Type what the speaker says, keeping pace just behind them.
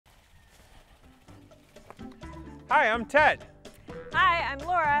Hi, I'm Ted. Hi, I'm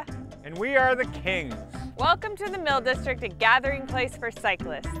Laura. And we are the Kings. Welcome to the Mill District, a gathering place for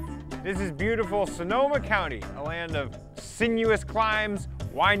cyclists. This is beautiful Sonoma County, a land of sinuous climbs,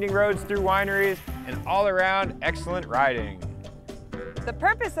 winding roads through wineries, and all around excellent riding. The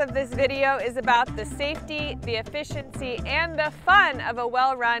purpose of this video is about the safety, the efficiency, and the fun of a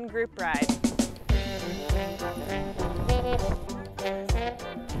well-run group ride.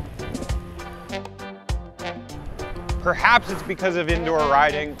 Perhaps it's because of indoor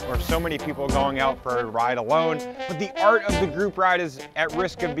riding or so many people going out for a ride alone, but the art of the group ride is at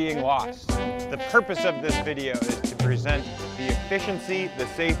risk of being lost. The purpose of this video is to present the efficiency, the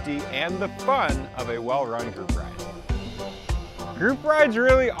safety, and the fun of a well-run group ride. Group rides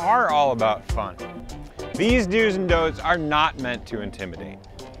really are all about fun. These do's and don'ts are not meant to intimidate.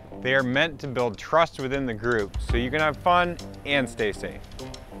 They are meant to build trust within the group so you can have fun and stay safe.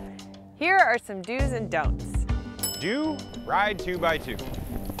 Here are some do's and don'ts. Do ride 2x2.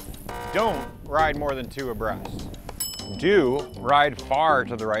 Don't ride more than 2 abreast. Do ride far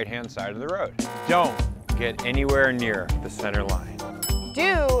to the right-hand side of the road. Don't get anywhere near the center line.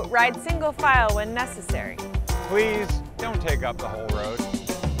 Do ride single file when necessary. Please don't take up the whole road.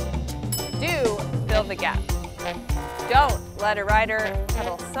 Do fill the gap. Don't let a rider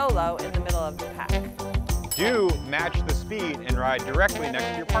pedal solo in the middle of the pack. Do match the speed and ride directly next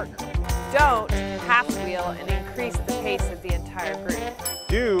to your partner. Don't half wheel and increase the pace of the entire group.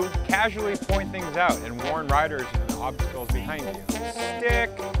 Do casually point things out and warn riders of the obstacles behind you. Stick.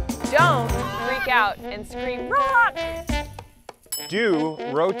 Don't freak out and scream, "Rock!" Do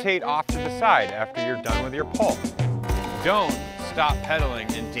rotate off to the side after you're done with your pull. Don't stop pedaling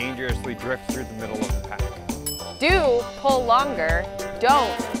and dangerously drift through the middle of the pack. Do pull longer.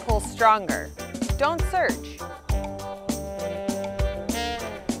 Don't pull stronger. Don't surge.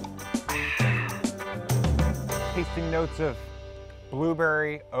 Tasting notes of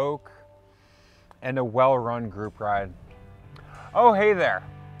blueberry, oak, and a well-run group ride. Oh, hey there.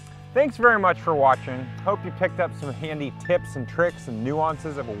 Thanks very much for watching. Hope you picked up some handy tips and tricks and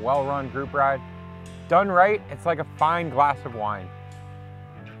nuances of a well-run group ride. Done right, it's like a fine glass of wine.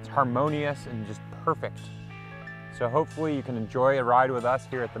 It's harmonious and just perfect. So hopefully you can enjoy a ride with us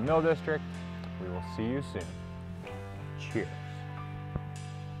here at the Mill District. We will see you soon. Cheers.